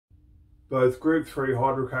Both Group 3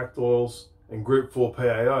 hydrocracked oils and Group 4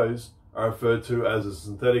 PAOs are referred to as a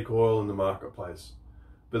synthetic oil in the marketplace,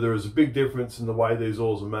 but there is a big difference in the way these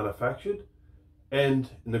oils are manufactured and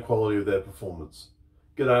in the quality of their performance.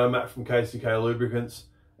 G'day, I'm Matt from KCK Lubricants,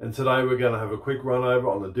 and today we're going to have a quick run over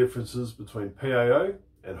on the differences between PAO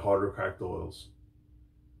and hydrocracked oils.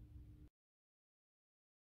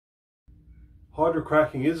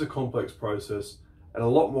 Hydrocracking is a complex process and a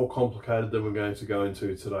lot more complicated than we're going to go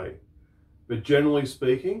into today. But generally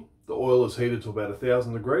speaking, the oil is heated to about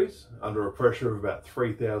 1000 degrees under a pressure of about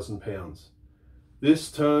 3000 pounds.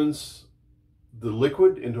 This turns the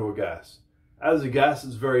liquid into a gas. As a gas,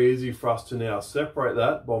 it's very easy for us to now separate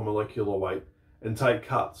that by molecular weight and take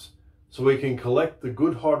cuts, so we can collect the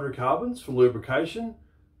good hydrocarbons for lubrication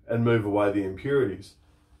and move away the impurities.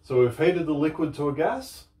 So we've heated the liquid to a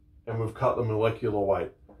gas and we've cut the molecular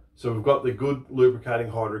weight. So we've got the good lubricating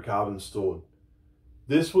hydrocarbons stored.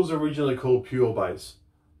 This was originally called pure base,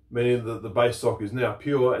 meaning that the base stock is now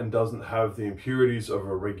pure and doesn't have the impurities of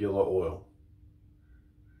a regular oil.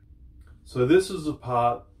 So this is the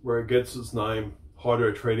part where it gets its name,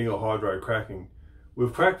 hydrotreating or hydrocracking.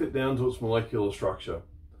 We've cracked it down to its molecular structure.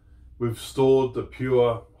 We've stored the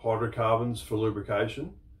pure hydrocarbons for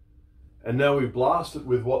lubrication, and now we blast it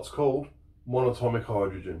with what's called monatomic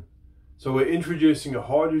hydrogen. So we're introducing a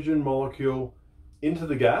hydrogen molecule into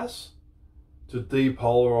the gas to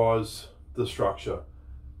depolarize the structure.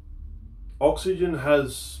 Oxygen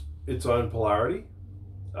has its own polarity,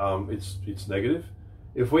 it's negative.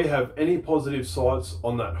 If we have any positive sites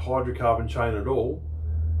on that hydrocarbon chain at all,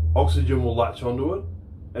 oxygen will latch onto it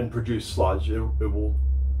and produce sludge. It will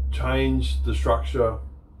change the structure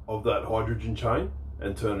of that hydrogen chain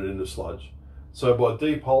and turn it into sludge. So by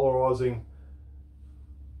depolarizing,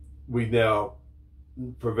 we now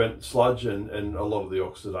prevent sludge and a lot of the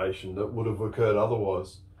oxidation that would have occurred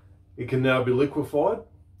otherwise. It can now be liquefied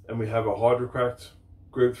and we have a hydrocracked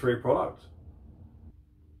Group 3 product.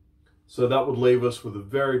 So that would leave us with a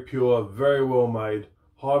very pure, very well made,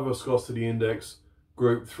 high viscosity index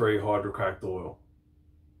Group 3 hydrocracked oil.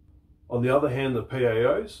 On the other hand, the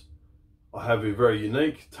PAOs, I have a very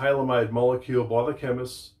unique, tailor-made molecule by the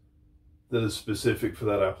chemists that is specific for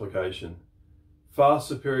that application. Far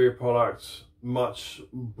superior products, much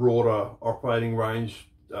broader operating range,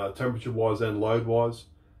 temperature-wise and load-wise.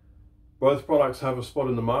 Both products have a spot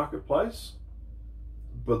in the marketplace,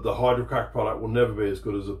 but the hydrocracked product will never be as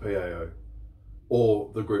good as a PAO,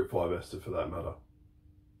 or the Group 5 ester for that matter.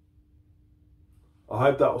 I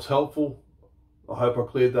hope that was helpful. I hope I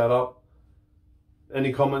cleared that up.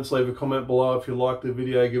 Any comments, leave a comment below. If you liked the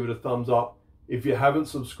video, give it a thumbs up. If you haven't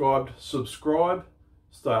subscribed, subscribe.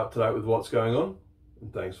 Stay up to date with what's going on,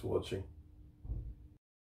 and thanks for watching.